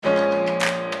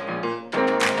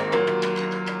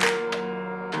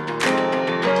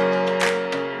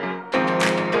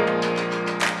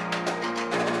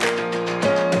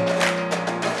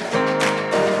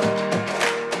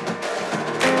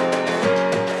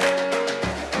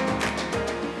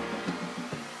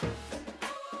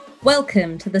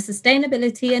Welcome to the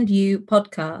Sustainability and You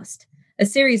podcast, a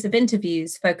series of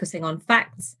interviews focusing on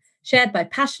facts shared by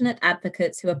passionate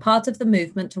advocates who are part of the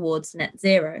movement towards net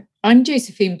zero. I'm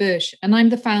Josephine Bush, and I'm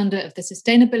the founder of the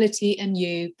Sustainability and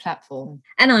You platform.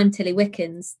 And I'm Tilly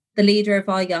Wickens, the leader of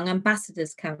our Young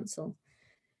Ambassadors Council.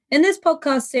 In this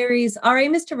podcast series, our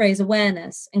aim is to raise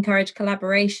awareness, encourage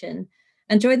collaboration,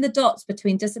 and join the dots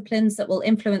between disciplines that will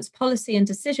influence policy and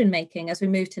decision-making as we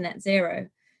move to net zero.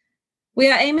 We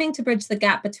are aiming to bridge the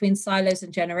gap between silos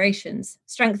and generations,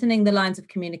 strengthening the lines of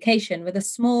communication with a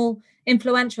small,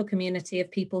 influential community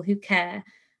of people who care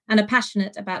and are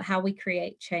passionate about how we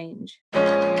create change.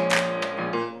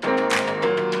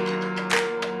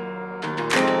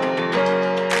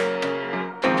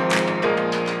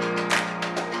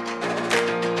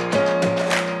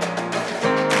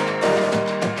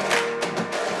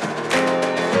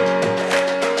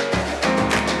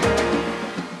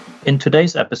 In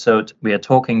today's episode, we are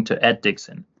talking to Ed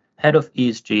Dixon, Head of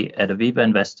ESG at Aviva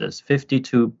Investors'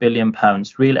 £52 billion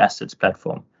real assets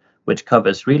platform, which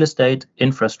covers real estate,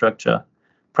 infrastructure,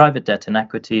 private debt and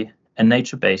equity, and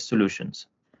nature-based solutions.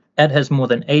 Ed has more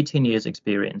than 18 years'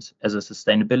 experience as a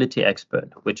sustainability expert,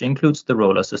 which includes the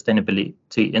role of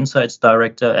Sustainability Insights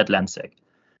Director at Lansec,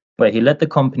 where he led the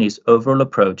company's overall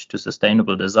approach to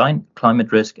sustainable design,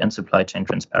 climate risk, and supply chain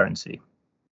transparency.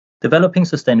 Developing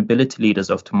sustainability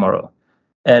leaders of tomorrow,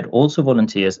 Ed also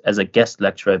volunteers as a guest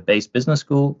lecturer at Bayes Business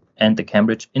School and the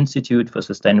Cambridge Institute for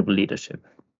Sustainable Leadership.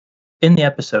 In the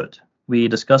episode, we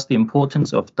discuss the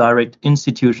importance of direct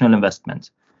institutional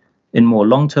investment in more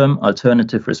long-term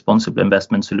alternative responsible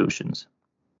investment solutions.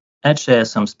 Ed shares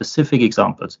some specific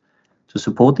examples to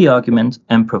support the argument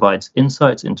and provides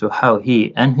insights into how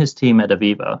he and his team at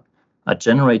Aviva are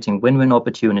generating win-win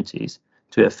opportunities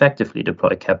to effectively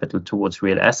deploy capital towards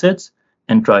real assets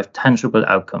and drive tangible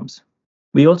outcomes.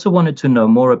 We also wanted to know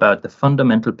more about the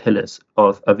fundamental pillars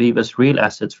of Aviva's real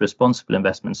assets responsible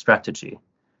investment strategy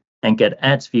and get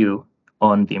Ed's view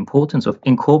on the importance of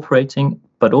incorporating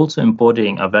but also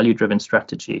embodying our value-driven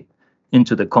strategy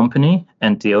into the company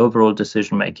and the overall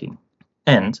decision-making.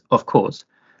 And, of course,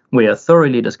 we are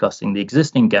thoroughly discussing the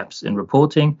existing gaps in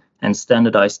reporting and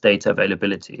standardized data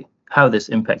availability, how this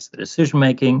impacts the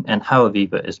decision-making, and how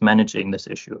Aviva is managing this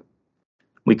issue.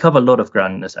 We cover a lot of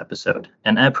ground in this episode,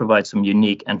 and Ed provides some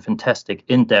unique and fantastic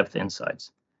in-depth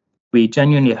insights. We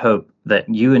genuinely hope that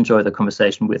you enjoy the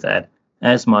conversation with Ed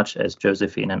as much as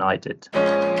Josephine and I did.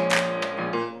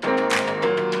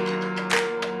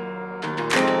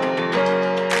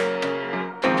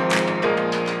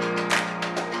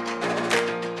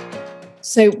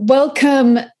 So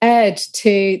welcome, Ed,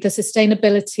 to the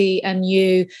Sustainability and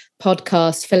You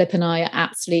podcast. Phillip and I are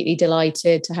absolutely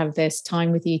delighted to have this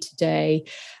time with you today.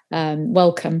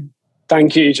 Welcome.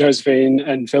 Thank you, Josephine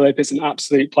and Phillip. It's an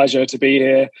absolute pleasure to be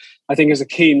here. I think as a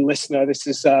keen listener, this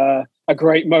is a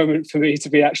great moment for me to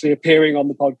be actually appearing on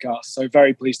the podcast. So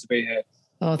very pleased to be here.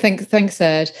 Oh, thanks,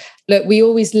 Ed. Look, we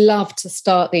always love to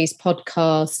start these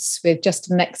podcasts with just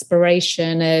an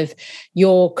exploration of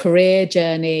your career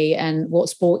journey and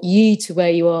what's brought you to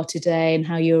where you are today and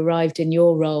how you arrived in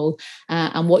your role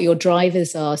and what your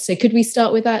drivers are. So could we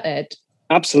start with that, Ed?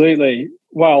 Absolutely.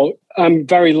 Well, I'm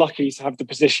very lucky to have the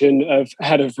position of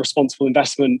Head of Responsible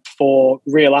Investment for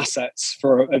Real Assets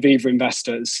for Aviva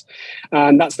Investors.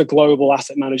 And that's the global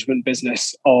asset management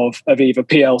business of Aviva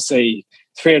PLC.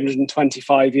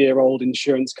 325-year-old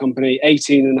insurance company,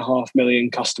 18.5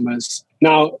 million customers.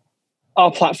 Now,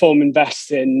 our platform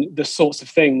invests in the sorts of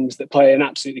things that play an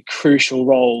absolutely crucial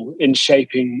role in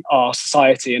shaping our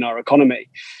society and our economy.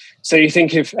 So you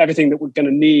think of everything that we're going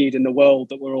to need in the world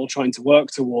that we're all trying to work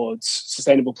towards: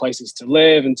 sustainable places to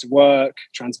live and to work,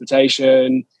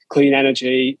 transportation, clean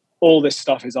energy. All this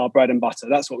stuff is our bread and butter.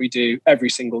 That's what we do every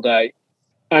single day.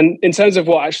 And in terms of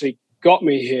what actually got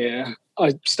me here,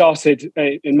 I started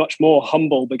in much more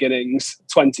humble beginnings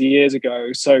 20 years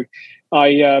ago. So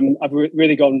I've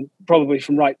really gone probably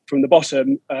from the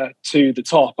bottom to the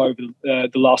top over the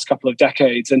last couple of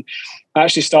decades. And I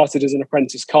actually started as an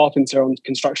apprentice carpenter on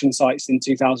construction sites in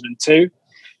 2002,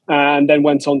 and then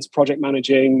went on to project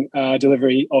managing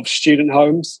delivery of student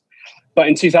homes. But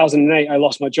in 2008, I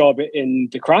lost my job in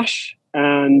the crash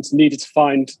and needed to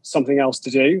find something else to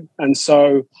do. And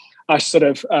so I sort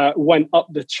of went up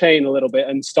the chain a little bit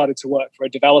and started to work for a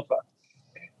developer.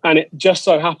 And it just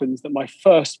so happens that my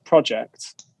first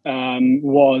project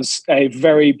was a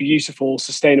very beautiful,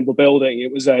 sustainable building.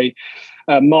 It was a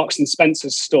Marks and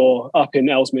Spencer's store up in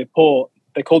Ellesmere Port.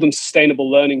 They called them sustainable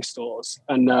learning stores.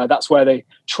 And that's where they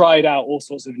tried out all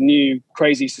sorts of new,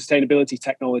 crazy sustainability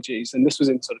technologies. And this was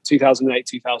in sort of 2008,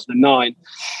 2009.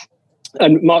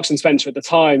 And Marks and Spencer at the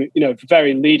time,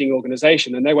 very leading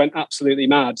organization, and they went absolutely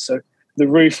mad. So the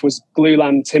roof was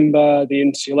glulam timber, the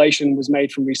insulation was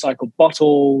made from recycled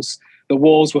bottles, the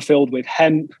walls were filled with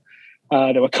hemp,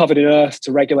 they were covered in earth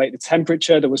to regulate the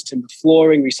temperature, there was timber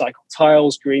flooring, recycled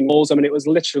tiles, green walls. I mean, it was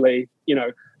literally,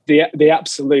 the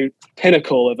absolute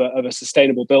pinnacle of a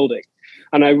sustainable building.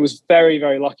 And I was very,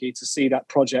 very lucky to see that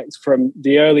project from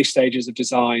the early stages of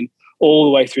design all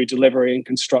the way through delivery and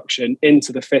construction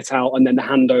into the fit out and then the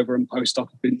handover and post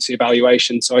occupancy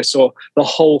evaluation. So I saw the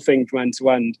whole thing from end to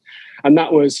end. And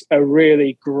that was a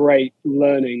really great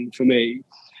learning for me.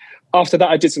 After that,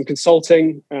 I did some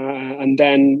consulting and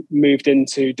then moved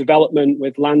into development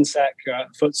with Landsec,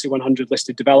 FTSE 100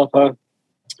 listed developer.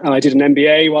 I did an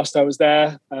MBA whilst I was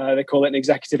there. They call it an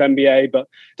executive MBA, but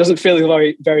it doesn't feel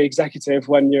very, very executive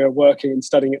when you're working and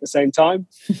studying at the same time.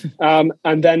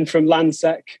 And then from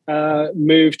Landsec,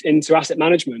 moved into asset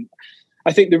management.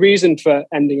 I think the reason for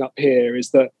ending up here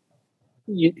is that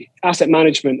asset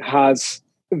management has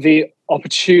the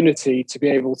opportunity to be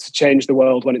able to change the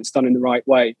world when it's done in the right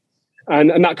way.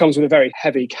 And that comes with a very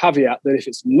heavy caveat that if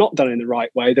it's not done in the right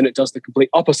way, then it does the complete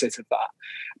opposite of that.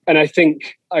 And I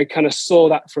think I kind of saw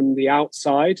that from the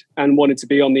outside and wanted to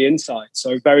be on the inside.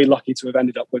 So very lucky to have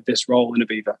ended up with this role in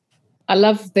Aviva. I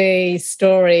love the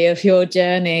story of your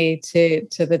journey to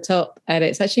the top, and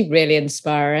it's actually really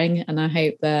inspiring. And I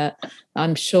hope that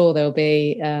I'm sure there'll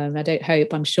be,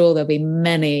 I'm sure there'll be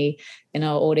many in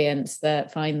our audience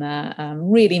that find that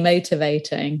really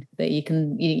motivating, that you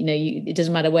can, it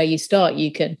doesn't matter where you start,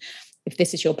 you can, if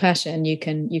this is your passion, you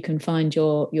can find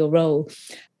your role.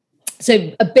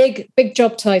 So a big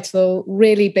job title,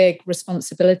 really big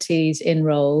responsibilities in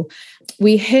role.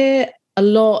 We hear a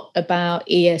lot about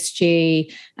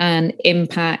ESG and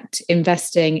impact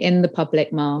investing in the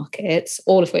public markets,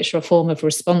 all of which are a form of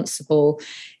responsible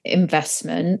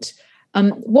investment.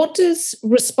 What does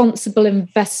responsible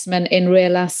investment in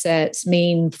real assets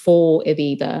mean for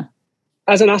Aviva?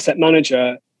 As an asset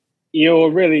manager,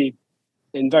 you're really,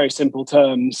 in very simple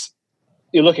terms,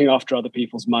 you're looking after other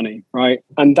people's money, right?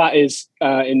 And that is,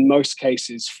 in most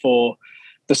cases, for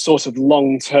the sort of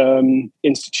long-term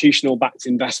institutional-backed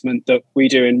investment that we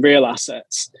do in real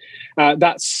assets.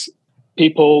 That's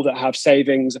people that have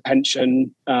savings, a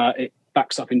pension, it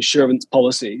backs up insurance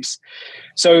policies.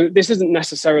 So this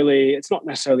it's not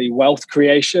necessarily wealth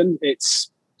creation, it's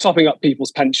topping up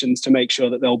people's pensions to make sure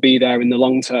that they'll be there in the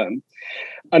long term.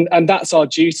 And that's our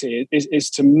duty, is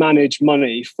to manage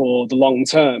money for the long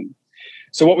term.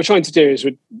 So what we're trying to do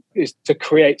is to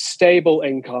create stable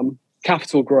income,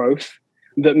 capital growth,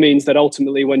 that means that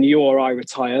ultimately when you or I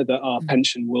retire, that our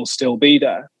pension will still be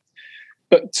there.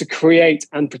 But to create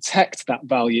and protect that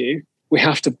value, we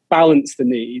have to balance the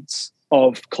needs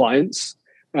of clients,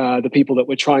 the people that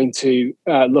we're trying to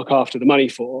look after the money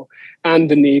for, and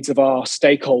the needs of our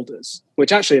stakeholders,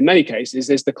 which actually in many cases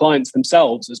is the clients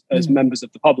themselves as members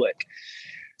of the public.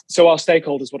 So our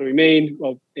stakeholders, what do we mean?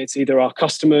 Well, it's either our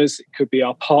customers, it could be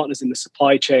our partners in the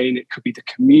supply chain, it could be the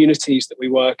communities that we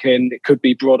work in, it could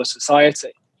be broader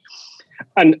society.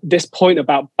 And this point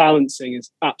about balancing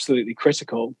is absolutely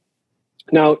critical.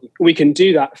 Now, we can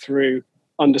do that through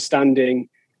understanding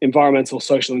environmental,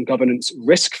 social, and governance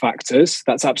risk factors.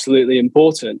 That's absolutely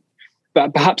important.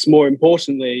 But perhaps more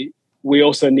importantly, we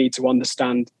also need to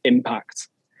understand impact.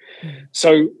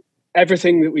 So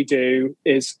everything that we do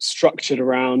is structured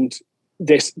around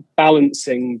this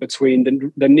balancing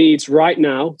between the needs right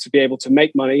now to be able to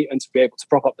make money and to be able to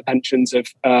prop up the pensions of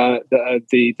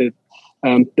the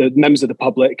members of the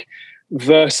public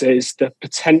versus the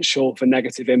potential for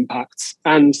negative impacts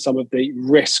and some of the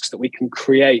risks that we can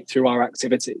create through our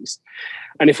activities.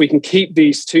 And if we can keep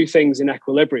these two things in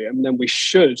equilibrium, then we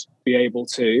should be able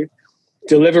to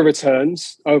deliver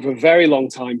returns over very long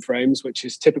time frames, which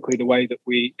is typically the way that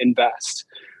we invest,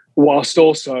 whilst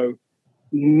also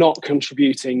not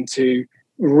contributing to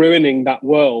ruining that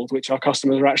world which our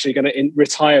customers are actually going to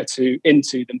retire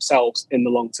into themselves in the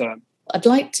long term. I'd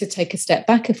like to take a step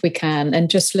back if we can and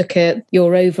just look at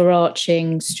your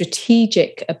overarching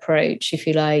strategic approach, if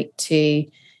you like, to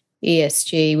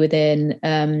ESG within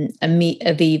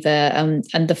Aviva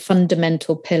and the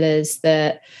fundamental pillars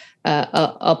that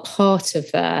are part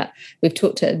of that. We've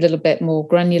talked at a little bit more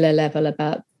granular level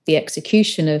about the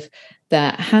execution of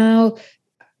that. How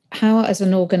as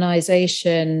an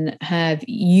organisation have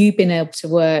you been able to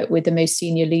work with the most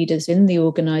senior leaders in the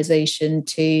organisation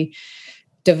to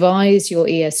devise your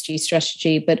ESG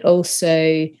strategy, but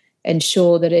also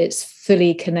ensure that it's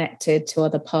fully connected to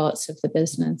other parts of the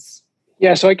business?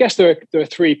 Yeah, so I guess there are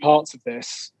three parts of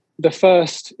this. The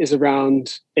first is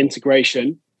around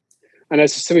integration. And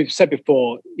as we've said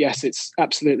before, yes, it's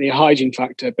absolutely a hygiene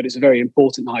factor, but it's a very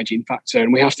important hygiene factor,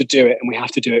 and we have to do it, and we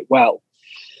have to do it well.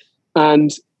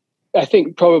 And I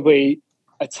think probably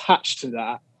attached to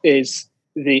that is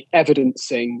the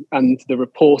evidencing and the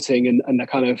reporting and the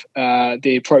kind of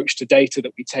the approach to data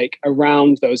that we take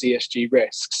around those ESG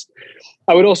risks.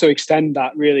 I would also extend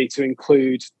that really to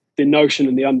include the notion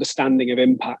and the understanding of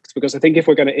impact, because I think if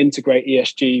we're going to integrate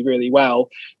ESG really well,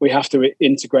 we have to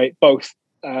integrate both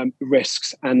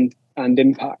risks and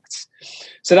impacts.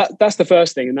 So that's the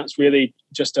first thing, and that's really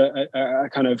just a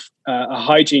kind of a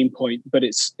hygiene point, but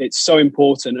it's so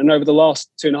important. And over the last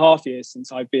 2.5 years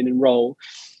since I've been in role,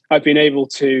 I've been able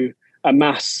to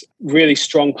amass really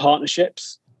strong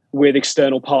partnerships with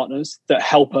external partners that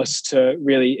help us to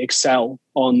really excel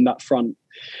on that front.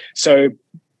 So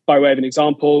by way of an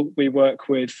example, we work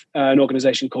with an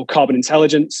organization called Carbon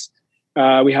Intelligence.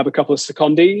 We have a couple of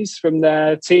secondees from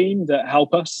their team that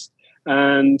help us,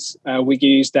 and we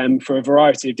use them for a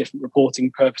variety of different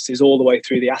reporting purposes all the way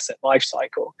through the asset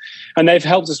lifecycle. And they've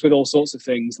helped us with all sorts of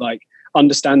things like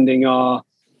understanding our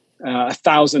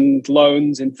 1,000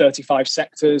 loans in 35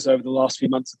 sectors over the last few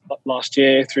months of last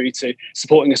year, through to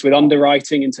supporting us with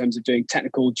underwriting in terms of doing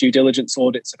technical due diligence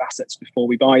audits of assets before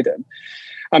we buy them.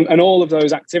 And all of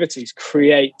those activities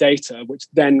create data, which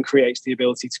then creates the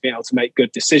ability to be able to make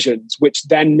good decisions, which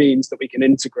then means that we can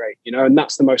integrate, and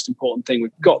that's the most important thing.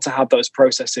 We've got to have those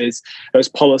processes, those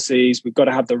policies. We've got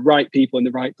to have the right people in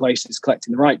the right places,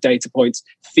 collecting the right data points,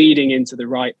 feeding into the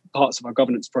right parts of our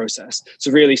governance process to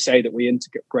really say that we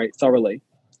integrate thoroughly.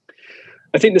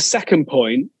 I think the second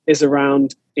point is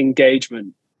around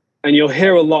engagement. And you'll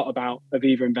hear a lot about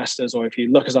Aviva Investors, or if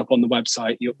you look us up on the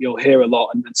website, you'll hear a lot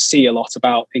and see a lot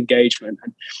about engagement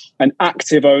and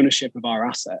active ownership of our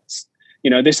assets.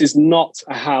 This is not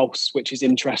a house which is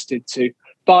interested to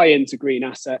buy into green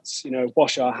assets,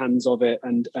 wash our hands of it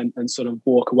and sort of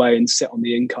walk away and sit on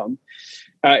the income.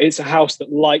 It's a house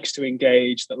that likes to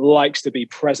engage, that likes to be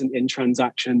present in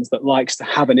transactions, that likes to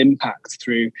have an impact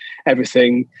through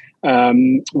everything,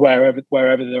 wherever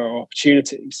there are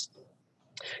opportunities.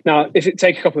 Now, if you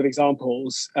take a couple of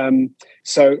examples,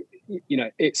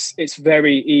 it's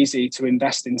very easy to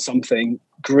invest in something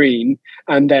green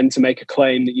and then to make a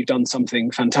claim that you've done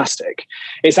something fantastic.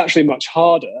 It's actually much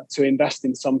harder to invest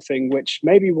in something which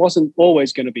maybe wasn't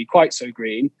always going to be quite so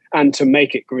green and to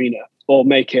make it greener or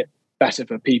make it better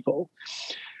for people.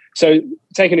 So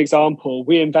take an example.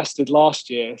 We invested last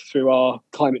year through our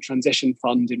climate transition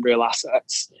fund in real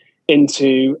assets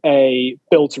into a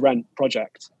build-to-rent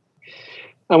project.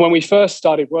 And when we first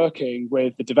started working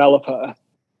with the developer,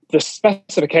 the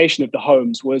specification of the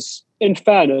homes was, in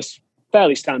fairness,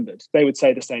 fairly standard. They would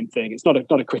say the same thing. It's not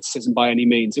a criticism by any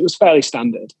means. It was fairly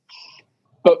standard.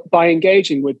 But by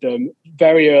engaging with them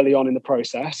very early on in the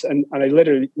process, and I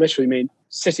literally mean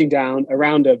sitting down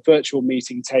around a virtual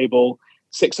meeting table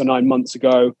 6 or 9 months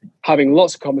ago, having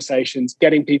lots of conversations,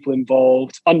 getting people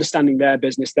involved, understanding their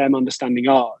business, them understanding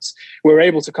ours, we were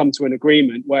able to come to an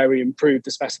agreement where we improved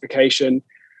the specification.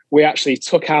 We actually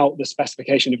took out the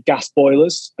specification of gas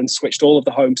boilers and switched all of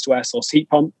the homes to air source heat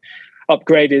pump,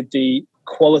 upgraded the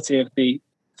quality of the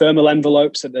thermal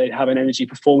envelopes so that they have an energy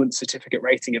performance certificate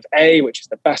rating of A, which is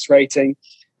the best rating.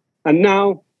 And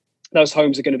now those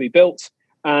homes are going to be built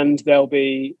and they'll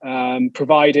be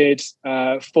provided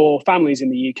for families in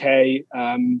the UK,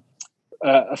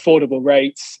 affordable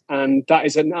rates, and that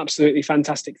is an absolutely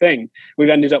fantastic thing. We've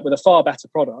ended up with a far better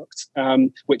product,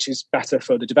 which is better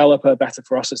for the developer, better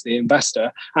for us as the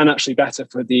investor, and actually better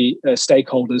for the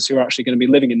stakeholders who are actually going to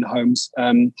be living in the homes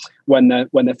when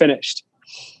they're finished.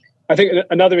 I think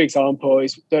another example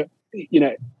is that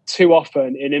too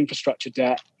often in infrastructure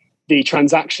debt, the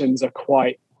transactions are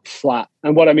quite flat,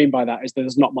 and what I mean by that is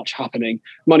there's not much happening.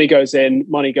 Money goes in,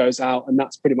 money goes out, and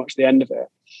that's pretty much the end of it.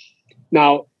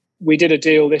 Now, we did a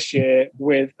deal this year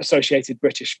with Associated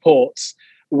British Ports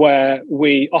where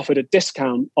we offered a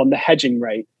discount on the hedging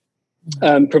rate,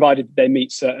 provided they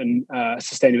meet certain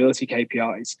sustainability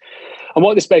KPIs. And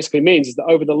what this basically means is that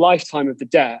over the lifetime of the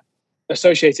debt,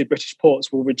 Associated British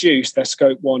Ports will reduce their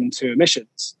Scope 1 and 2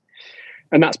 emissions.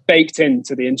 And that's baked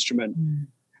into the instrument.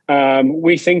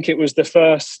 We think it was the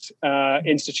first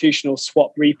institutional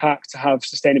swap repack to have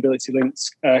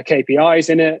sustainability-linked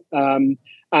KPIs in it.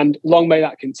 And long may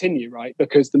that continue, right?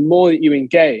 Because the more that you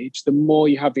engage, the more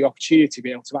you have the opportunity to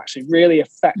be able to actually really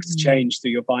affect change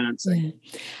through your financing.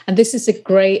 Yeah. And this is a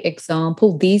great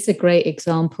example. These are great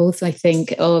examples, I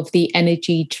think, of the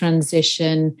energy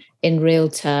transition in real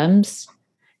terms.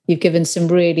 You've given some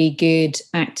really good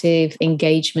active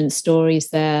engagement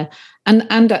stories there and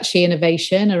actually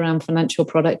innovation around financial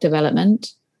product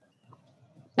development.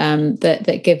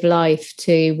 that give life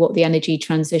to what the energy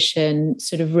transition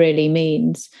sort of really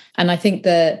means. And I think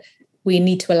that we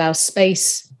need to allow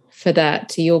space for that,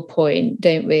 to your point,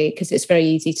 don't we? Because it's very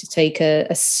easy to take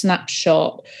a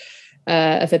snapshot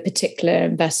of a particular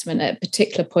investment at a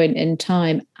particular point in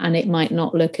time, and it might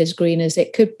not look as green as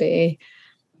it could be.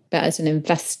 But as an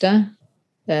investor,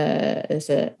 as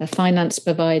a finance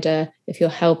provider, if you're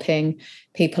helping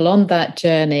people on that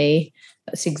journey,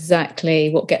 that's exactly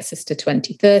what gets us to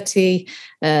 2030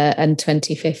 and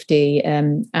 2050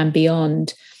 and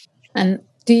beyond. And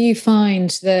do you find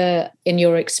that in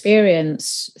your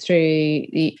experience through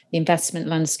the investment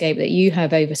landscape that you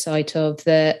have oversight of,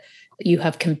 that you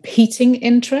have competing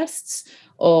interests,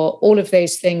 or all of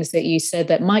those things that you said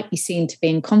that might be seen to be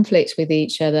in conflict with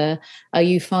each other? Are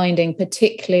you finding,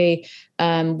 particularly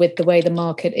with the way the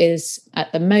market is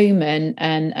at the moment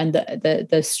and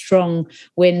the strong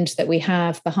wind that we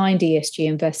have behind ESG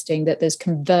investing, that there's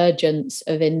convergence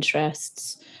of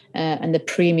interests and the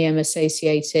premium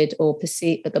associated, or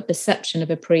the perception of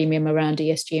a premium around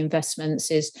ESG investments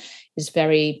is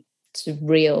very sort of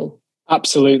real?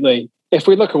 Absolutely. If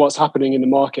we look at what's happening in the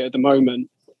market at the moment,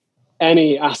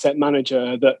 any asset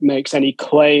manager that makes any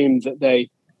claim that they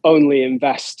only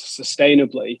invest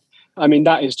sustainably, I mean,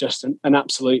 that is just an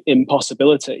absolute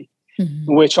impossibility.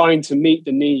 Mm-hmm. We're trying to meet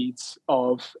the needs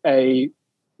of a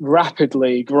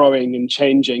rapidly growing and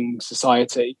changing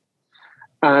society.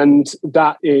 And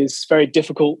that is very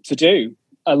difficult to do.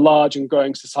 A large and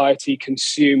growing society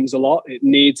consumes a lot. It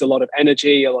needs a lot of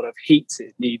energy, a lot of heat.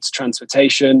 It needs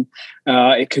transportation.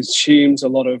 It consumes a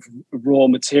lot of raw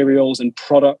materials and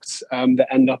products that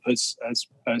end up as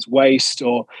waste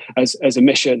or as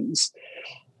emissions.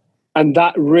 And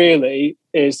that really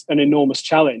is an enormous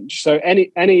challenge. So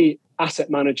any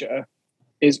asset manager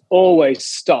is always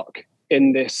stuck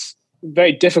in this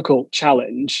very difficult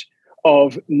challenge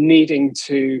of needing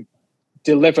to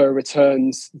deliver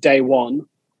returns day one,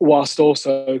 whilst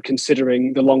also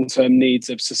considering the long-term needs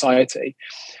of society.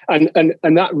 And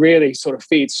that really sort of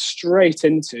feeds straight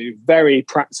into very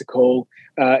practical,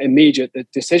 immediate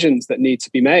decisions that need to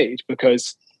be made.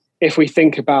 Because if we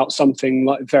think about something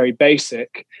like very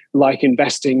basic, like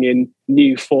investing in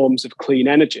new forms of clean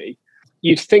energy,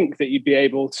 you'd think that you'd be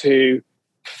able to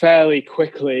fairly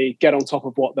quickly get on top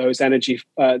of what those energy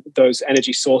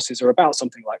sources are about,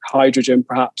 something like hydrogen,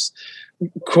 perhaps,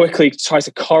 quickly try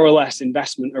to coalesce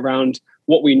investment around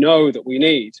what we know that we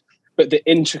need. But the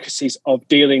intricacies of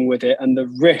dealing with it and the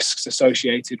risks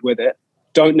associated with it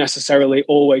don't necessarily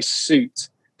always suit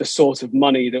the sort of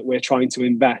money that we're trying to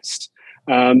invest,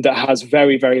 that has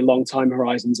very, very long time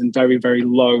horizons and very, very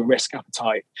low risk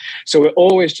appetite. So we're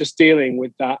always just dealing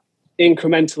with that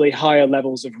incrementally higher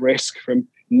levels of risk from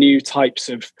new types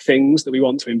of things that we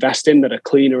want to invest in that are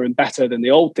cleaner and better than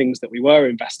the old things that we were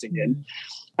investing in.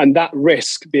 And that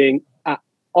risk being at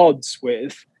odds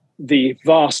with the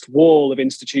vast wall of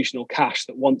institutional cash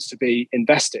that wants to be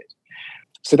invested.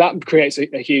 So that creates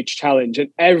a huge challenge.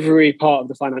 And every part of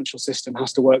the financial system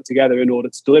has to work together in order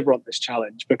to deliver on this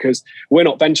challenge, because we're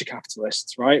not venture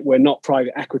capitalists, right? We're not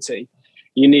private equity.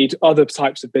 You need other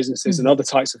types of businesses and other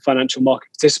types of financial market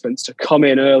participants to come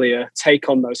in earlier, take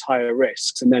on those higher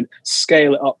risks, and then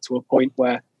scale it up to a point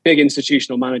where big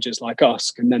institutional managers like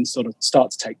us can then sort of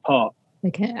start to take part.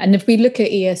 Okay. And if we look at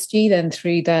ESG then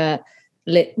through the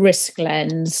risk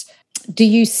lens, do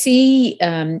you see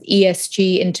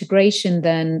ESG integration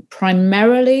then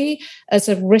primarily as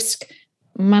a risk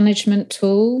management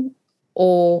tool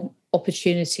or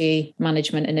opportunity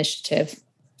management initiative,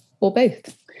 or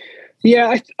both?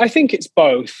 Yeah, I think it's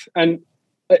both. And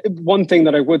one thing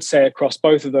that I would say across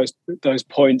both of those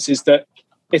points is that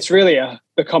it's really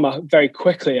become very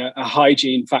quickly a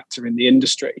hygiene factor in the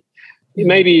industry.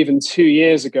 Maybe even 2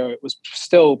 years ago, it was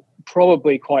still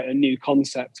probably quite a new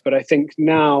concept. But I think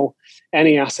now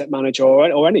any asset manager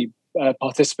or any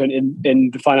participant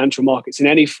in the financial markets in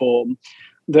any form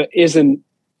that isn't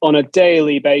on a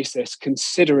daily basis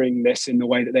considering this in the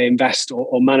way that they invest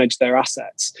or manage their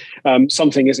assets,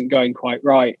 something isn't going quite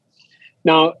right.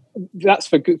 Now, that's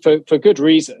for good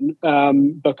reason,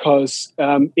 because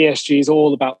ESG is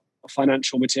all about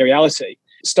financial materiality.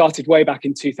 It started way back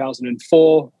in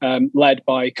 2004, led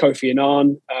by Kofi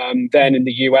Annan, then in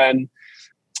the UN,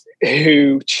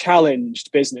 who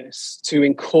challenged business to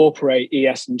incorporate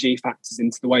ESG factors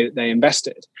into the way that they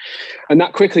invested. And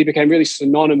that quickly became really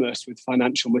synonymous with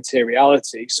financial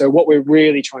materiality. So what we're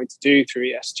really trying to do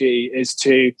through ESG is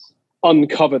to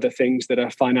uncover the things that are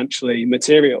financially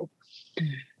material.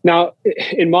 Now,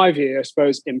 in my view, I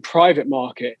suppose in private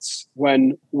markets,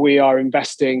 when we are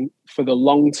investing for the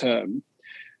long term,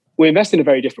 we invest in a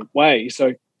very different way.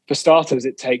 So for starters,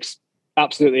 it takes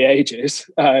absolutely ages.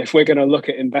 If we're going to look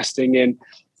at investing in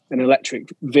an electric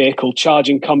vehicle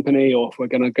charging company, or if we're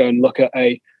going to go and look at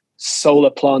a solar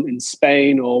plant in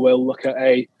Spain, or we'll look at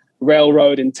a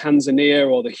railroad in Tanzania,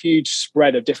 or the huge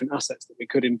spread of different assets that we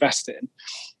could invest in,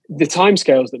 the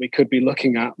timescales that we could be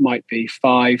looking at might be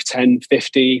 5, 10,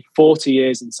 50, 40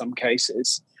 years in some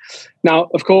cases. Now,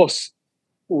 of course,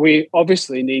 we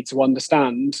obviously need to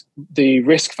understand the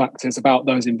risk factors about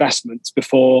those investments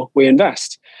before we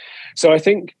invest. So I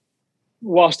think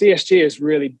whilst ESG has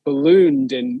really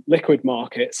ballooned in liquid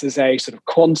markets as a sort of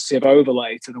quantitative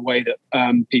overlay to the way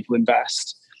that people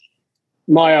invest,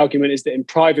 my argument is that in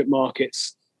private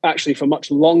markets, actually for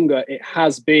much longer, it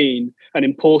has been an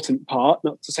important part,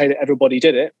 not to say that everybody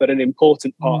did it, but an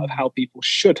important part of how people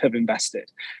should have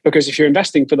invested. Because if you're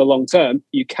investing for the long term,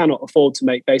 you cannot afford to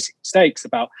make basic mistakes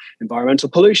about environmental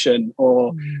pollution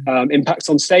or impacts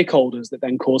on stakeholders that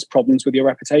then cause problems with your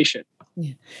reputation.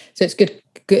 Yeah. So it's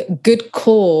good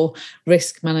core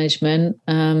risk management,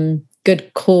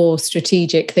 good core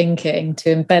strategic thinking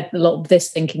to embed a lot of this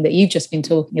thinking that you've just been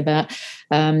talking about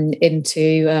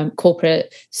into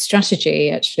corporate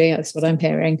strategy. Actually, that's what I'm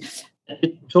hearing.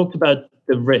 You talked about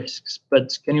the risks,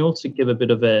 but can you also give a bit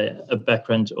of a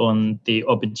background on the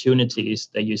opportunities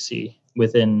that you see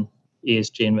within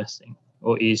ESG investing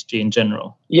or ESG in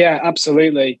general? Yeah,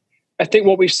 absolutely. I think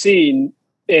what we've seen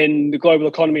in the global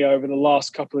economy over the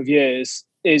last couple of years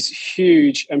is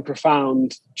huge and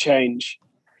profound change.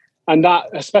 And that,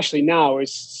 especially now,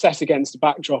 is set against a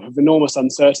backdrop of enormous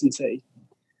uncertainty.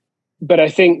 But I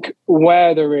think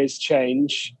where there is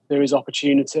change, there is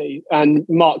opportunity. And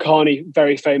Mark Carney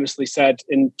very famously said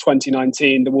in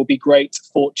 2019, there will be great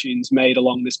fortunes made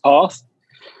along this path.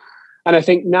 And I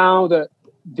think now that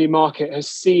the market has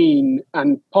seen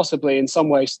and possibly in some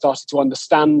ways started to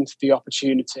understand the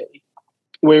opportunity,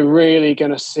 we're really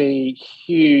going to see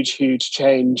huge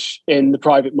change in the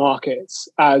private markets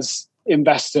as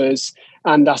investors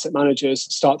and asset managers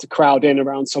start to crowd in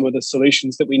around some of the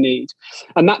solutions that we need.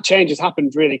 And that change has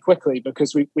happened really quickly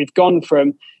because we've gone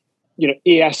from,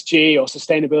 ESG or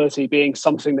sustainability being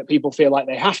something that people feel like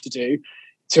they have to do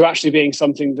to actually being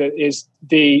something that is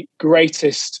the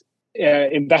greatest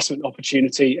investment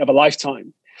opportunity of a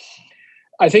lifetime.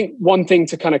 I think one thing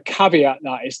to kind of caveat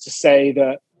that is to say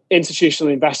that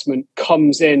institutional investment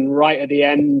comes in right at the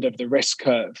end of the risk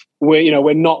curve.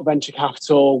 We're not venture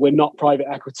capital, we're not private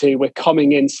equity, we're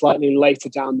coming in slightly later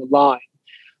down the line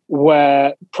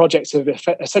where projects have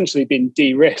essentially been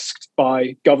de-risked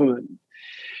by government.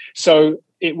 So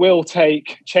it will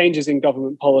take changes in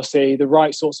government policy, the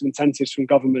right sorts of incentives from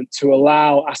government to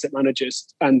allow asset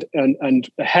managers and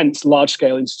hence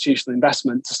large-scale institutional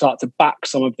investment to start to back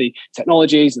some of the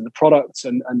technologies and the products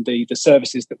and the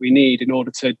services that we need in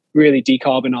order to really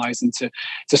decarbonize and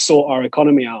to sort our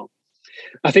economy out.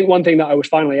 I think one thing that I would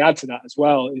finally add to that as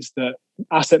well is that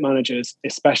asset managers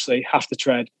especially have to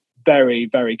tread very,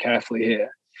 very carefully here.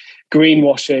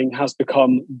 Greenwashing has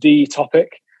become the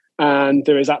topic. And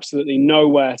there is absolutely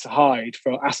nowhere to hide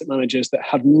for asset managers that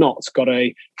have not got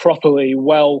a properly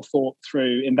well thought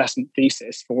through investment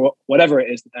thesis for whatever it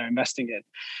is that they're investing in.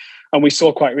 And we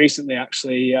saw quite recently,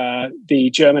 actually, the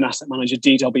German asset manager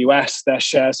DWS, their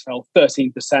shares fell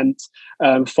 13%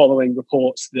 following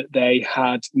reports that they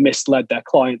had misled their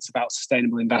clients about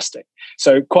sustainable investing.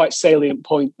 So quite salient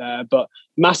point there, but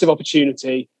massive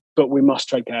opportunity. But we must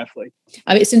tread carefully.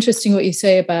 I mean, it's interesting what you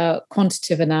say about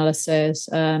quantitative analysis,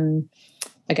 I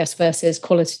guess, versus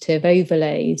qualitative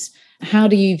overlays. How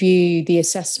do you view the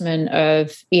assessment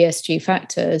of ESG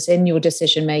factors in your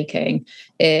decision making?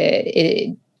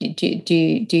 Do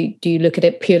you look at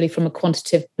it purely from a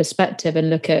quantitative perspective and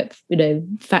look at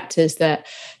factors that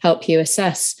help you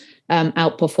assess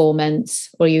outperformance,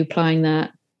 or are you applying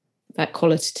that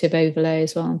qualitative overlay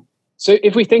as well? So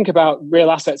if we think about real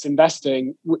assets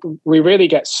investing, we really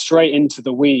get straight into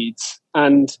the weeds,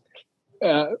 and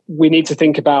we need to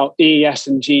think about E, S,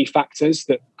 and G factors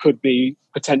that could be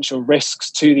potential risks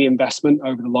to the investment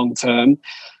over the long term.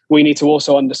 We need to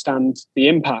also understand the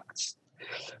impacts.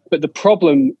 But the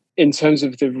problem in terms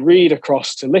of the read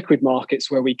across to liquid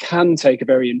markets, where we can take a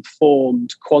very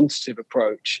informed quantitative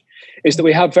approach, is that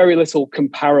we have very little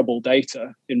comparable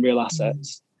data in real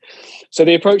assets. So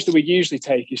the approach that we usually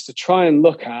take is to try and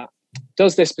look at,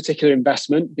 does this particular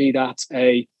investment, be that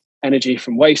a energy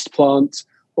from waste plant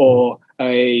or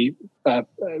a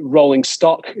rolling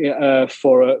stock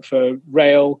for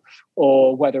rail,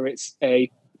 or whether it's a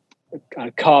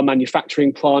car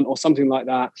manufacturing plant or something like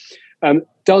that,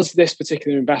 does this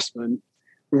particular investment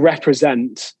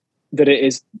represent that it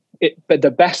is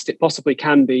the best it possibly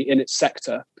can be in its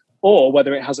sector or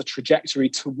whether it has a trajectory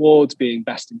towards being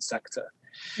best in sector.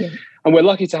 Yeah. And we're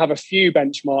lucky to have a few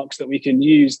benchmarks that we can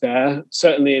use there,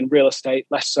 certainly in real estate,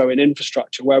 less so in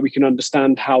infrastructure, where we can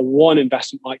understand how one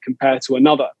investment might compare to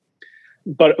another.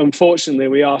 But unfortunately,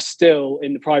 we are still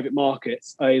in the private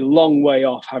markets a long way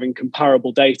off having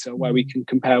comparable data where we can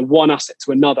compare one asset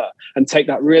to another and take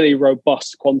that really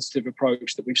robust quantitative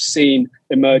approach that we've seen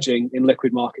emerging in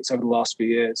liquid markets over the last few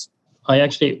years. I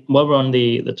actually, while we're on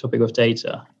the topic of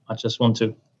data, I just want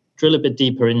to drill a bit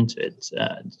deeper into it.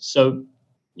 So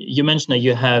you mentioned that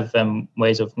you have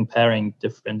ways of comparing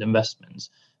different investments.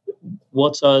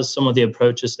 What are some of the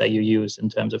approaches that you use in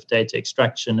terms of data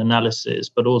extraction, analysis,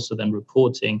 but also then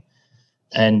reporting?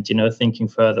 And, thinking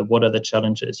further, what are the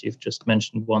challenges? You've just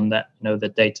mentioned one that, the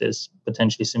data is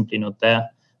potentially simply not there.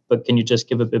 But can you just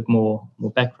give a bit more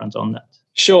background on that?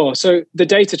 Sure. So the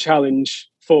data challenge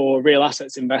for real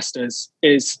assets investors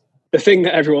is the thing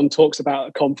that everyone talks about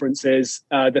at conferences,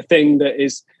 the thing that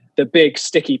is the big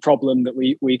sticky problem that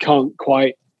we can't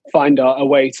quite find a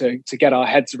way to get our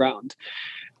heads around.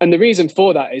 And the reason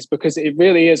for that is because it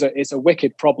really is it's a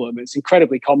wicked problem. It's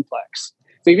incredibly complex.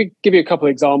 So if you give you a couple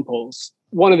of examples,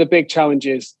 one of the big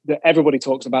challenges that everybody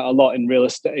talks about a lot in real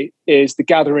estate is the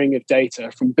gathering of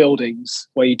data from buildings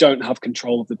where you don't have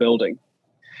control of the building.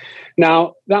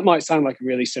 Now, that might sound like a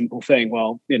really simple thing.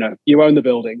 Well, you own the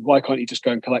building. Why can't you just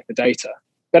go and collect the data?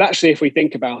 But actually, if we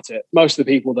think about it, most of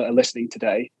the people that are listening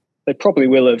today, they probably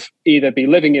will have either be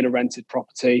living in a rented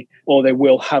property or they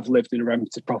will have lived in a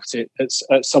rented property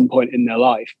at some point in their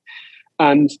life.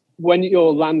 And when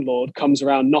your landlord comes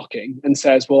around knocking and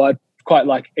says, well, I'd quite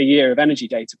like a year of energy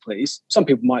data, please. Some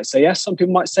people might say yes, some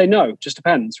people might say no, just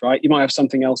depends, right? You might have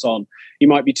something else on. You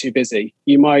might be too busy.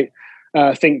 You might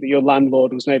think that your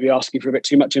landlord was maybe asking for a bit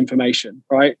too much information,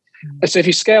 right? So if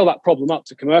you scale that problem up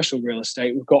to commercial real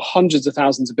estate, we've got hundreds of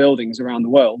thousands of buildings around the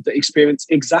world that experience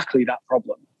exactly that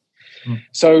problem.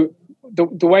 So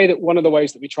one of the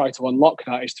ways that we try to unlock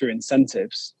that is through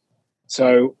incentives.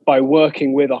 So by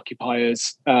working with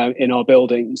occupiers in our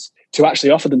buildings to actually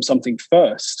offer them something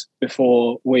first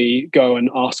before we go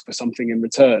and ask for something in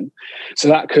return. So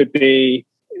that could be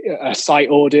a site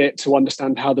audit to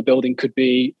understand how the building could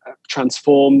be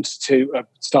transformed to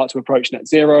start to approach net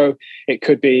zero. It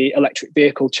could be electric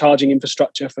vehicle charging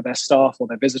infrastructure for their staff or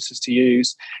their visitors to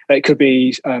use. It could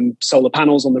be solar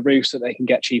panels on the roof so they can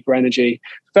get cheaper energy.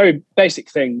 Very basic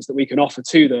things that we can offer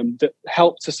to them that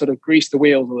help to sort of grease the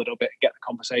wheels a little bit and get the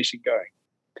conversation going.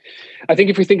 I think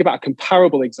if we think about a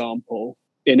comparable example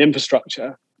in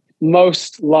infrastructure,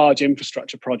 most large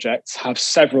infrastructure projects have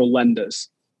several lenders.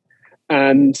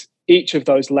 And each of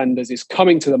those lenders is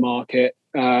coming to the market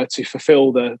to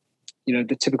fulfill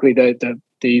typically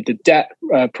the debt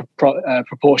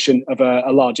proportion of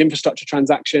a large infrastructure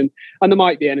transaction. And there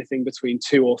might be anything between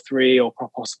 2 or 3 or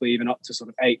possibly even up to sort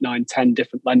of 8, 9, 10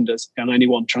 different lenders on any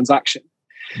one transaction.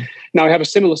 Now, we have a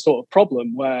similar sort of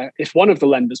problem where if one of the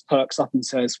lenders perks up and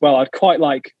says, well, I'd quite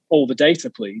like all the data,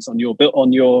 please, on your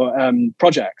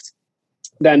project,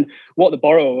 then what the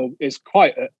borrower is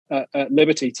quite at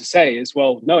liberty to say is,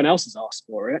 well, no one else has asked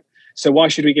for it, so why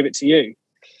should we give it to you?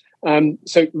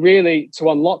 So really, to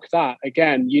unlock that,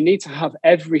 again, you need to have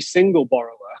every single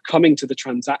borrower coming to the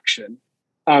transaction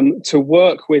to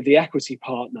work with the equity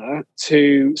partner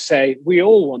to say, we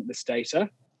all want this data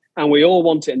and we all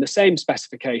want it in the same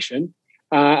specification,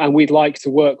 and we'd like to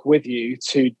work with you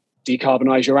to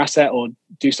decarbonize your asset or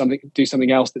do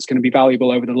something else that's going to be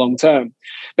valuable over the long term.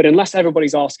 But unless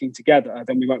everybody's asking together,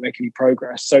 then we won't make any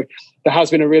progress. So there has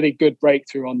been a really good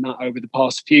breakthrough on that over the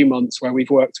past few months where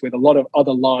we've worked with a lot of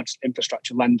other large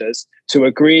infrastructure lenders to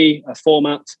agree a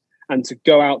format and to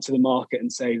go out to the market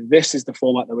and say, this is the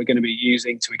format that we're going to be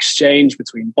using to exchange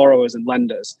between borrowers and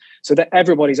lenders so that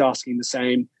everybody's asking the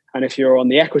same. And if you're on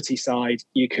the equity side,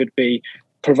 you could be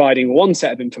providing one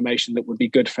set of information that would be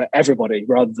good for everybody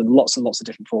rather than lots and lots of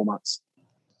different formats.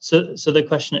 So the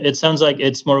question, it sounds like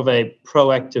it's more of a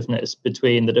proactiveness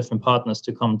between the different partners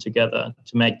to come together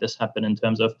to make this happen in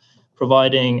terms of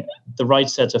providing the right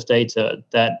set of data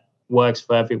that works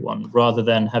for everyone rather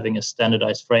than having a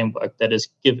standardized framework that is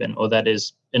given or that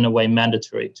is in a way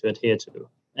mandatory to adhere to.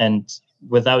 And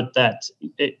without that,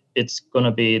 it's going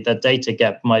to be that data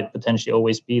gap might potentially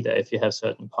always be there if you have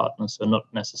certain partners who are not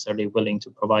necessarily willing to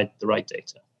provide the right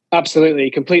data. Absolutely,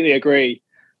 completely agree.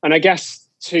 And I guess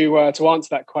to answer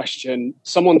that question,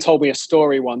 someone told me a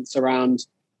story once around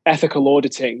ethical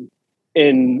auditing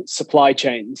in supply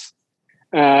chains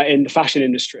in the fashion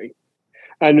industry.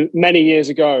 And many years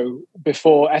ago,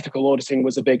 before ethical auditing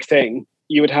was a big thing,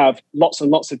 you would have lots and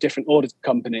lots of different audit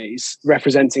companies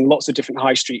representing lots of different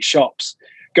high street shops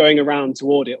going around to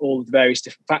audit all of the various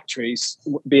different factories,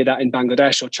 be that in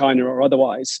Bangladesh or China or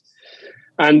otherwise.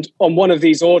 And on one of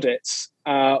these audits,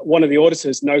 one of the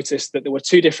auditors noticed that there were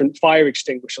two different fire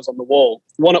extinguishers on the wall,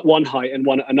 one at one height and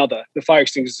one at another. The fire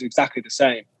extinguishers are exactly the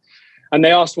same. And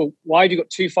they asked, well, why have you got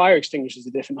two fire extinguishers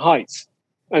at different heights?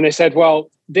 And they said,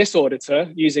 well, this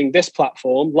auditor using this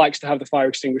platform likes to have the fire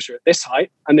extinguisher at this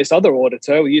height, and this other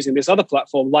auditor using this other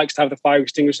platform likes to have the fire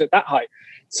extinguisher at that height.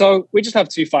 So we just have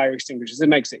two fire extinguishers. It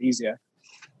makes it easier.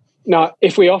 Now,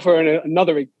 if we offer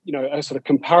another, a sort of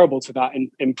comparable to that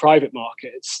in private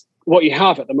markets, what you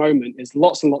have at the moment is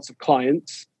lots and lots of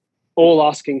clients all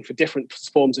asking for different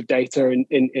forms of data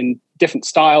in different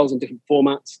styles and different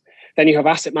formats. Then you have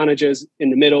asset managers in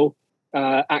the middle,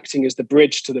 acting as the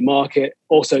bridge to the market,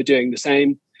 also doing the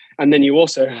same. And then you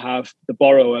also have the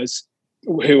borrowers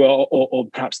who are, or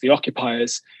perhaps the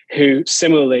occupiers, who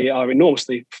similarly are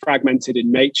enormously fragmented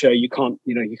in nature. You can't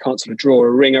sort of draw a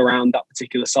ring around that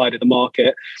particular side of the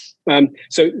market.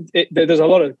 So there's a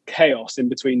lot of chaos in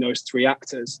between those three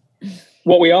actors.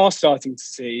 What we are starting to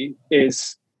see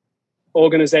is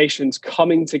organizations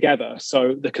coming together.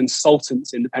 So the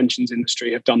consultants in the pensions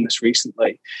industry have done this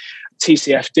recently.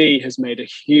 TCFD has made a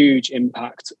huge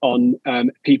impact on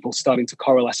people starting to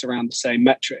coalesce around the same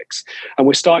metrics. And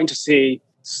we're starting to see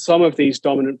some of these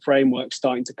dominant frameworks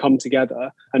starting to come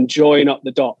together and join up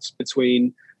the dots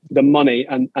between the money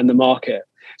and the market.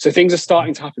 So things are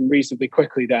starting to happen reasonably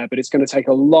quickly there, but it's going to take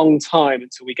a long time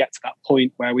until we get to that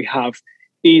point where we have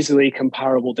easily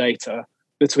comparable data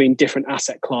between different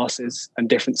asset classes and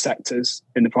different sectors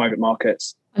in the private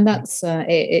markets. And that's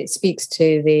it speaks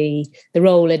to the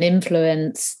role and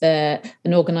influence that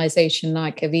an organisation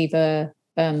like Aviva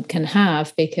can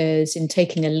have, because in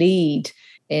taking a lead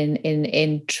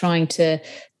in trying to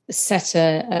set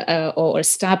or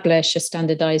establish a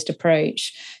standardised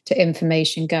approach to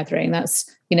information gathering, that's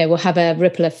will have a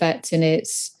ripple effect in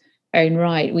its own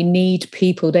right. We need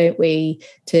people, don't we,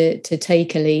 to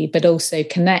take a lead, but also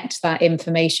connect that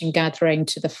information gathering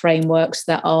to the frameworks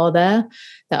that are there,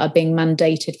 that are being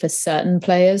mandated for certain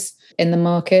players in the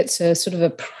market. So sort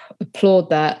of applaud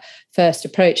that first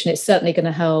approach. And it's certainly going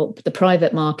to help the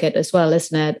private market as well,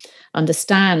 isn't it?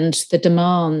 Understand the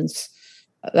demands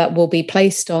that will be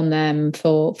placed on them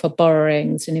for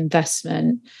borrowings and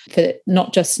investment, for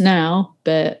not just now,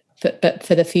 but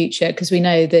for the future, because we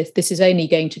know that this is only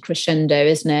going to crescendo,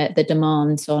 isn't it? The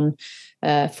demands on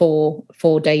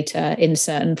for data in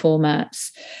certain formats.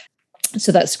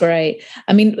 So that's great.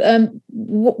 I mean,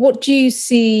 what do you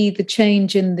see the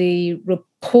change in the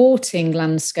reporting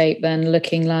landscape then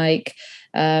looking like,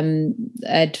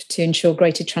 Ed, to ensure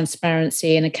greater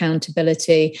transparency and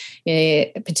accountability,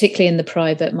 particularly in the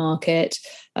private market?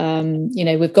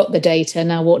 We've got the data,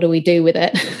 now what do we do with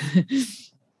it?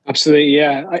 Absolutely,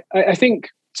 yeah. I think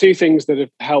two things that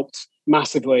have helped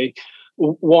massively.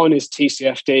 One is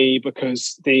TCFD,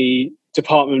 because the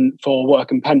Department for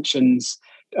Work and Pensions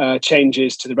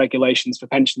changes to the regulations for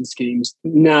pension schemes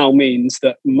now means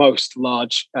that most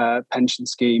large pension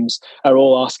schemes are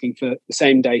all asking for the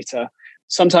same data,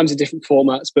 sometimes in different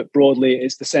formats, but broadly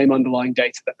it's the same underlying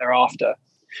data that they're after.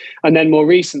 And then more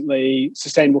recently,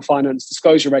 sustainable finance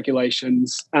disclosure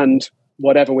regulations, and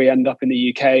whatever we end up in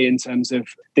the UK in terms of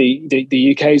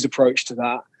the UK's approach to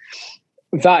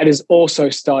that is also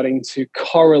starting to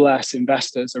coalesce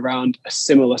investors around a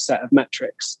similar set of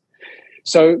metrics.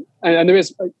 So, and there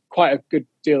is quite a good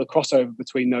deal of crossover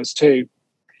between those two.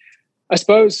 I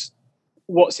suppose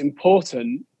what's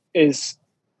important is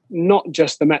not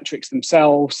just the metrics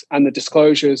themselves and the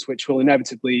disclosures, which will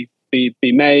inevitably be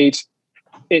made,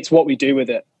 it's what we do with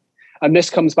it. And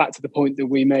this comes back to the point that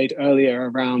we made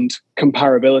earlier around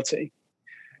comparability.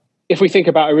 If we think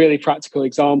about a really practical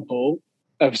example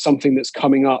of something that's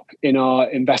coming up in our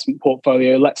investment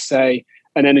portfolio, let's say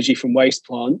an energy from waste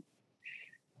plant.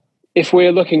 If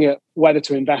we're looking at whether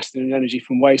to invest in an energy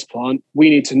from waste plant, we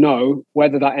need to know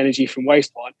whether that energy from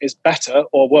waste plant is better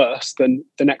or worse than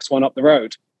the next one up the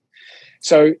road.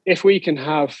 So if we can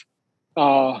have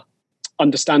our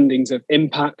understandings of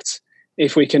impact,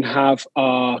 if we can have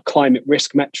our climate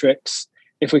risk metrics,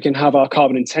 if we can have our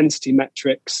carbon intensity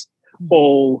metrics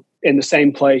all in the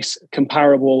same place,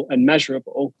 comparable and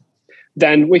measurable,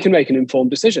 then we can make an informed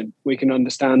decision. We can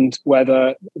understand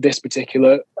whether this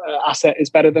particular asset is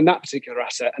better than that particular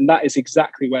asset. And that is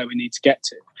exactly where we need to get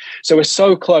to. So we're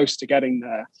so close to getting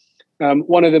there.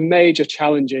 One of the major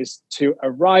challenges to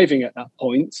arriving at that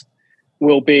point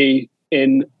will be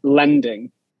in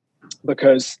lending,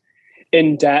 because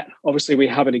in debt, obviously, we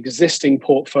have an existing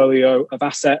portfolio of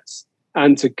assets,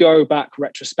 and to go back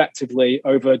retrospectively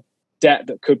over debt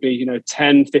that could be,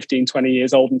 10, 15, 20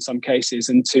 years old in some cases,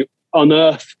 and to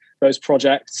unearth those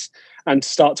projects and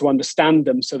start to understand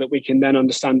them so that we can then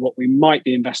understand what we might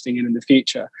be investing in the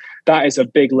future. That is a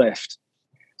big lift.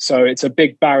 So it's a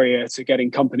big barrier to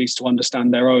getting companies to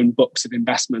understand their own books of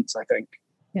investments, I think.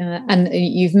 Yeah, and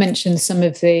you've mentioned some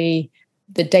of the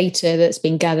data that's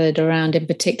been gathered around, in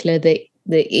particular, the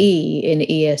E in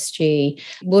ESG.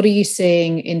 What are you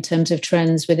seeing in terms of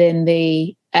trends within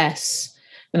the S?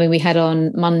 I mean, we had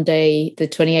on Monday, the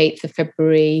 28th of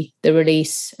February, the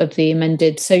release of the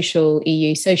amended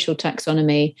EU social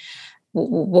taxonomy.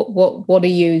 What are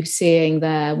you seeing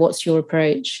there? What's your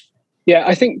approach? Yeah,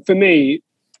 I think for me,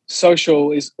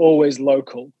 social is always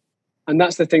local. And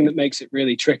that's the thing that makes it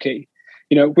really tricky.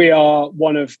 We are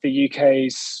one of the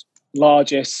UK's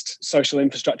largest social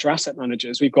infrastructure asset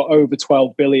managers. We've got over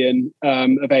 12 billion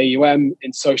of AUM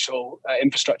in social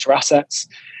infrastructure assets.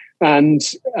 And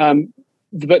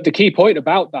but the key point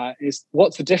about that is,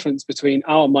 what's the difference between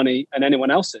our money and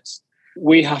anyone else's?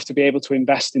 We have to be able to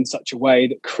invest in such a way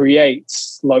that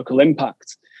creates local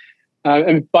impact.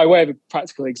 And by way of a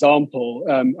practical example,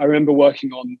 I remember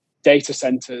working on data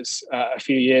centers a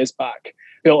few years back,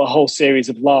 built a whole series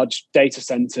of large data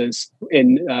centers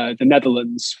in the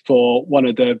Netherlands for one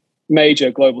of the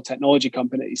major global technology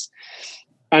companies.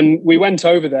 And we went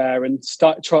over there and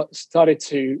started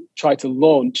to try to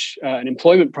launch an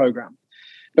employment program.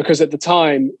 Because at the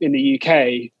time in the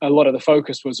UK, a lot of the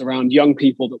focus was around young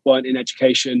people that weren't in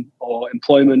education or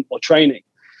employment or training.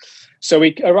 So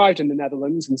we arrived in the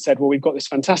Netherlands and said, well, we've got this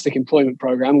fantastic employment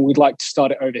program and we'd like to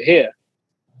start it over here.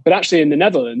 But actually in the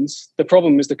Netherlands, the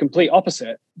problem is the complete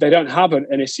opposite. They don't have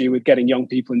an issue with getting young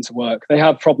people into work. They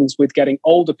have problems with getting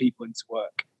older people into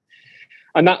work.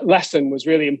 And that lesson was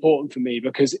really important for me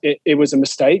because it was a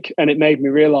mistake, and it made me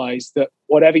realize that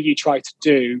whatever you try to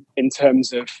do in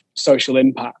terms of social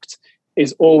impact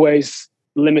is always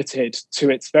limited to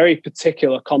its very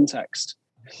particular context.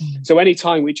 So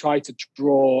anytime we try to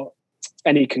draw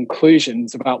any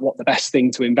conclusions about what the best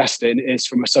thing to invest in is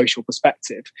from a social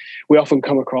perspective, we often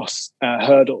come across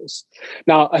hurdles.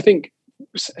 Now, I think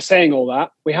saying all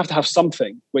that, we have to have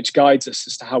something which guides us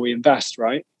as to how we invest,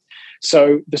 right?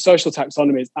 So the social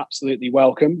taxonomy is absolutely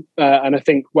welcome. And I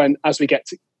think as we get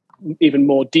to even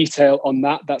more detail on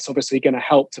that, that's obviously going to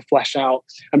help to flesh out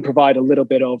and provide a little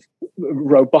bit of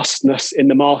robustness in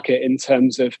the market in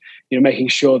terms of, making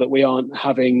sure that we aren't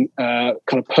having kind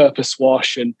of purpose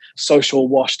wash and social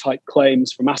wash type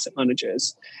claims from asset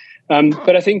managers.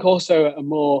 But I think also at a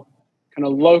more kind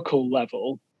of local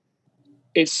level,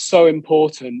 it's so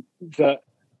important that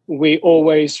we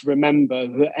always remember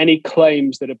that any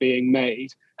claims that are being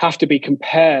made have to be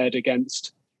compared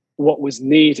against what was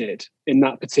needed in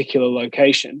that particular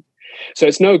location. So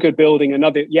it's no good building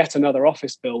yet another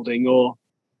office building or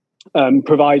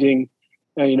providing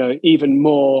even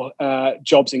more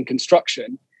jobs in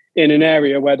construction in an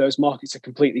area where those markets are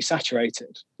completely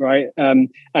saturated, right? And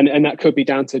that could be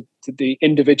down to the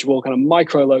individual kind of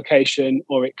micro location,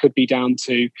 or it could be down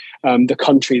to the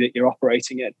country that you're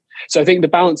operating in. So I think the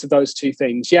balance of those two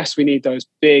things, yes, we need those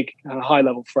big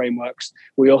high-level frameworks.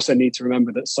 We also need to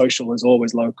remember that social is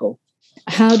always local.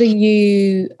 How do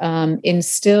you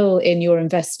instill in your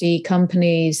investee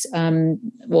companies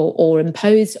or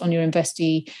impose on your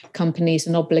investee companies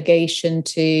an obligation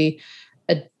to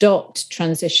adopt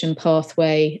transition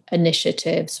pathway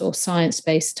initiatives or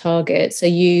science-based targets? Are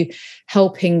you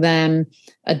helping them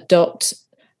adopt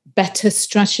better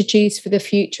strategies for the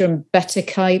future and better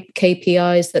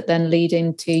KPIs that then lead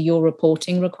into your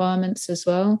reporting requirements as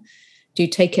well? Do you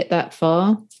take it that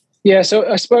far? Yeah,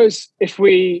 so I suppose if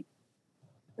we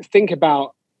think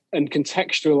about and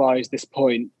contextualize this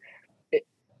point,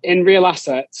 in real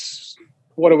assets,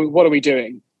 what are we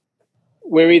doing?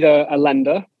 We're either a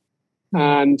lender,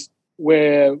 and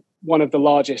we're one of the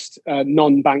largest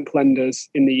non-bank lenders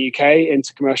in the UK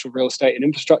into commercial real estate and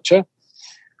infrastructure.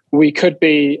 We could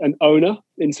be an owner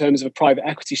in terms of a private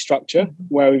equity structure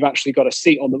where we've actually got a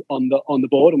seat on the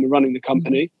board and we're running the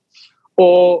company,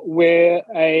 or we're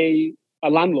a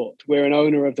landlord. We're an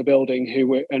owner of the building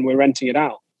and we're renting it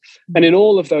out. And in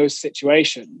all of those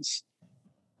situations,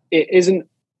 it isn't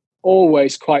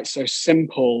always quite so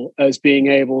simple as being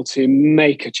able to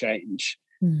make a change.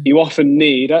 You often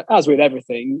need, as with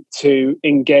everything, to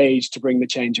engage to bring the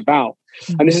change about.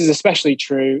 And this is especially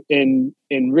true in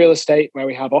real estate, where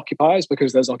we have occupiers,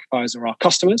 because those occupiers are our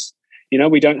customers.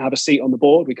 We don't have a seat on the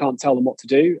board. We can't tell them what to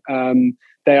do.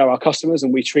 They are our customers,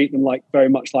 and we treat them very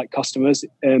much like customers.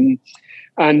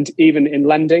 And even in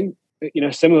lending,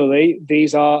 similarly,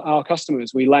 these are our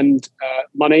customers. We lend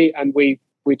money, and we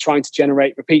we're trying to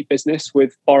generate repeat business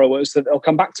with borrowers that they'll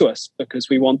come back to us because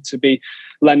we want to be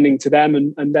lending to them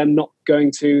and them not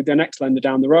going to their next lender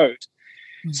down the road.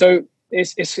 So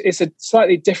it's a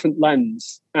slightly different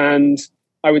lens. And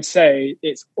I would say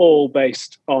it's all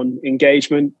based on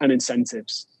engagement and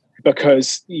incentives,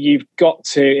 because you've got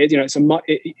to,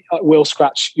 we'll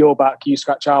scratch your back, you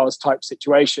scratch ours type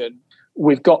situation.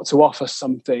 We've got to offer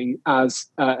something as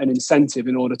an incentive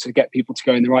in order to get people to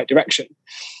go in the right direction.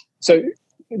 So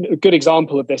a good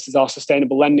example of this is our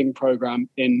sustainable lending program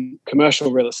in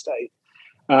commercial real estate.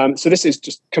 So this is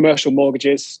just commercial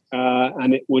mortgages,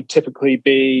 and it would typically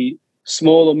be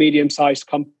small or medium-sized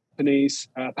companies,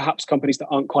 perhaps companies that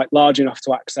aren't quite large enough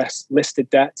to access listed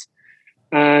debt.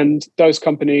 And those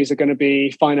companies are going to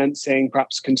be financing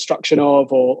perhaps construction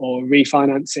of or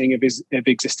refinancing of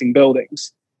existing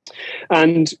buildings.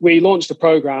 And we launched a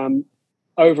program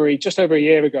just over a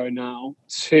year ago now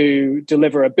to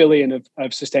deliver $1 billion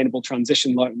of sustainable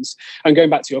transition loans. And going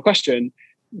back to your question,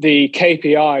 the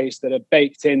KPIs that are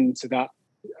baked into that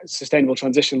sustainable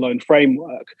transition loan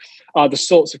framework are the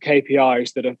sorts of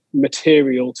KPIs that are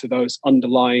material to those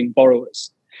underlying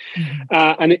borrowers.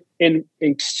 And in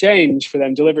exchange for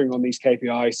them delivering on these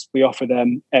KPIs, we offer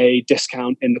them a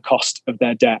discount in the cost of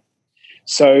their debt.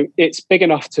 So it's big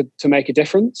enough to make a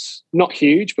difference, not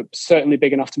huge, but certainly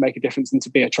big enough to make a difference and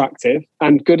to be attractive,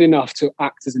 and good enough to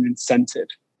act as an incentive.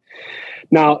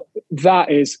 Now, that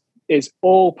is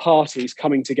all parties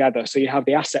coming together. So you have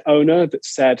the asset owner that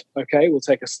said, okay, we'll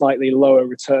take a slightly lower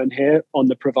return here on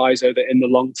the proviso that in the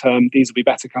long term, these will be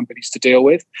better companies to deal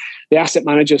with. The asset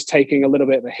manager's taking a little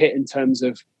bit of a hit in terms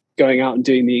of going out and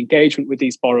doing the engagement with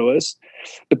these borrowers.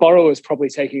 The borrower is probably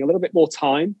taking a little bit more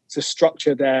time to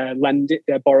structure their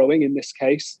borrowing in this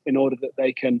case, in order that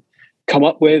they can come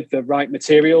up with the right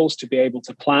materials to be able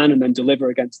to plan and then deliver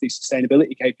against these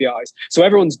sustainability KPIs. So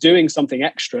everyone's doing something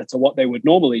extra to what they would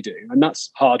normally do. And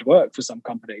that's hard work for some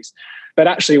companies. But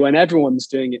actually, when everyone's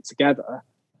doing it together,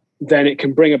 then it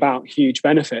can bring about huge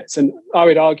benefits. And I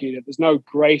would argue that there's no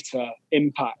greater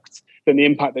impact than the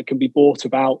impact that can be brought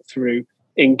about through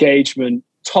engagement,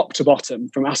 top to bottom,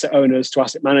 from asset owners to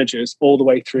asset managers, all the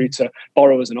way through to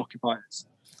borrowers and occupiers.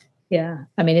 Yeah,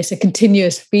 I mean, it's a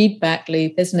continuous feedback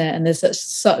loop, isn't it? And there's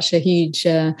such a huge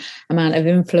amount of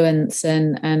influence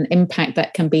and impact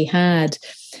that can be had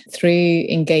through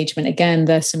engagement. Again,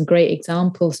 there's some great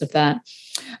examples of that.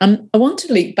 I want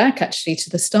to loop back actually to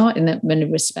the start in many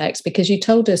respects, because you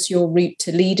told us your route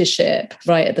to leadership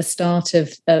right at the start of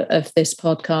this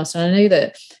podcast. And I know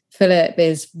that Philip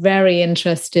is very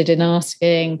interested in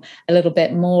asking a little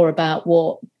bit more about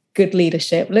what good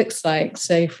leadership looks like.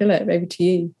 So Philip, over to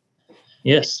you.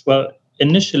 Yes, well,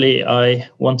 initially I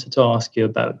wanted to ask you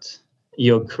about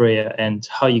your career and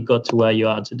how you got to where you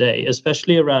are today,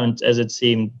 especially around, as it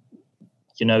seemed,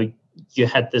 you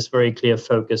had this very clear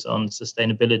focus on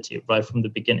sustainability right from the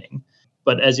beginning.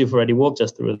 But as you've already walked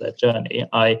us through that journey,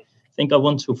 I think I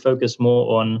want to focus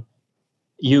more on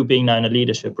you being now in a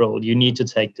leadership role. You need to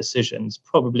take decisions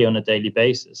probably on a daily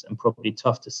basis, and probably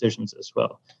tough decisions as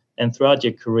well. And throughout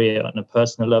your career on a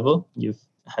personal level, you've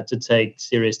had to take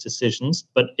serious decisions.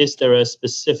 But is there a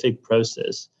specific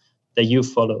process that you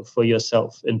follow for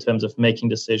yourself in terms of making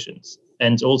decisions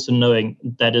and also knowing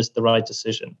that is the right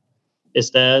decision?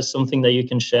 Is there something that you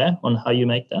can share on how you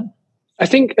make that? I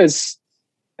think as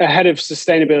a head of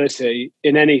sustainability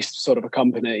in any sort of a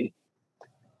company,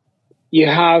 you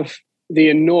have the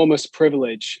enormous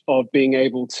privilege of being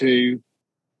able to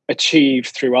achieve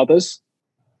through others.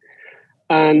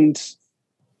 And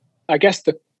I guess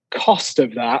the cost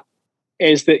of that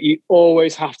is that you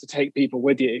always have to take people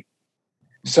with you.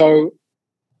 So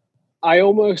I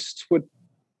almost would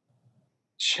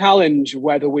challenge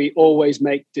whether we always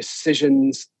make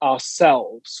decisions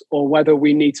ourselves, or whether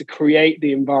we need to create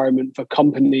the environment for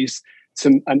companies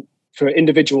and for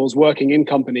individuals working in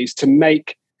companies to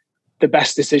make the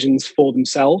best decisions for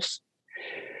themselves.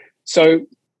 So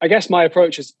I guess my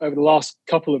approach is over the last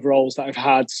couple of roles that I've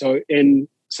had, so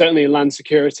certainly in land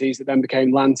securities that then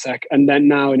became Landsec, and then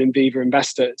now in Aviva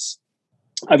Investors,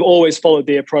 I've always followed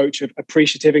the approach of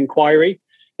appreciative inquiry.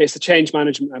 It's a change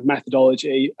management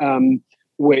methodology,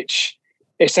 which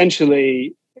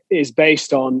essentially is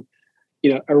based on,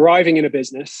 arriving in a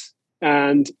business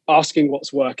and asking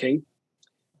what's working,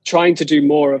 trying to do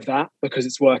more of that because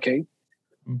it's working,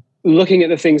 looking at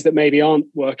the things that maybe aren't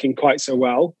working quite so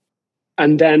well,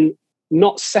 and then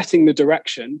not setting the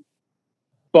direction,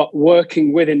 but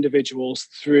working with individuals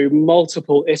through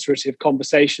multiple iterative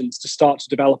conversations to start to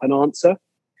develop an answer.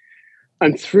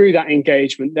 And through that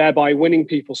engagement, thereby winning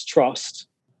people's trust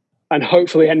and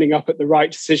hopefully ending up at the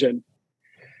right decision.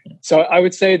 So I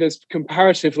would say there's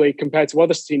comparatively, compared to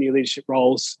other senior leadership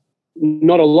roles,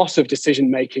 not a lot of decision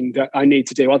making that I need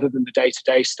to do other than the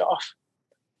day-to-day stuff.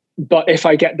 But if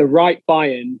I get the right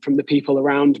buy-in from the people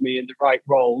around me in the right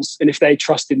roles, and if they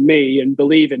trust in me and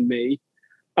believe in me,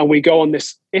 and we go on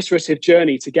this iterative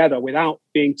journey together without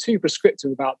being too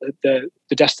prescriptive about the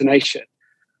destination,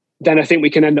 then I think we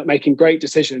can end up making great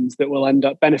decisions that will end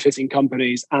up benefiting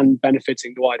companies and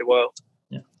benefiting the wider world.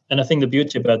 Yeah. And I think the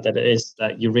beauty about that is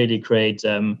that you really create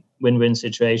win-win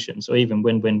situations, or even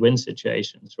win-win-win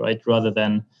situations, right? Rather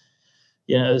than,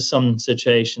 some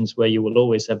situations where you will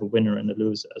always have a winner and a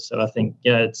loser. So I think,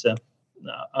 it's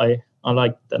I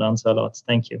like that answer a lot.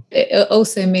 Thank you. It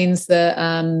also means that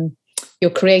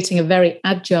you're creating a very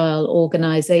agile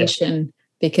organization,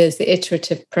 because the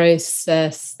iterative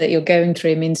process that you're going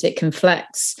through means it can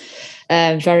flex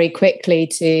very quickly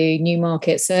to new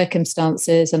market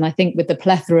circumstances. And I think with the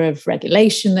plethora of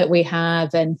regulation that we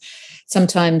have, and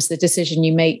sometimes the decision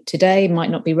you make today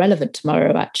might not be relevant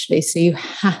tomorrow, actually. So you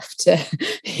have to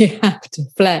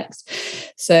flex.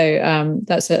 So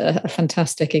that's a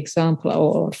fantastic example,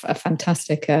 or a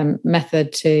fantastic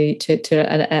method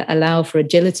to allow for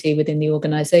agility within the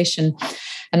organization.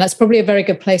 And that's probably a very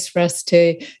good place for us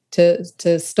to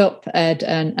stop, Ed,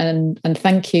 and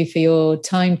thank you for your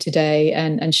time today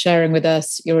and sharing with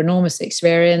us your enormous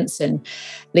experience and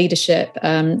leadership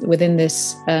within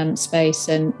this space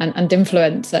and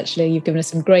influence. Actually, you've given us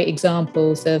some great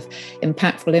examples of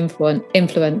impactful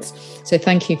influence. So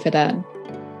thank you for that.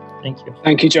 Thank you.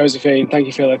 Thank you, Josephine. Thank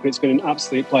you, Philip. It's been an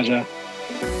absolute pleasure.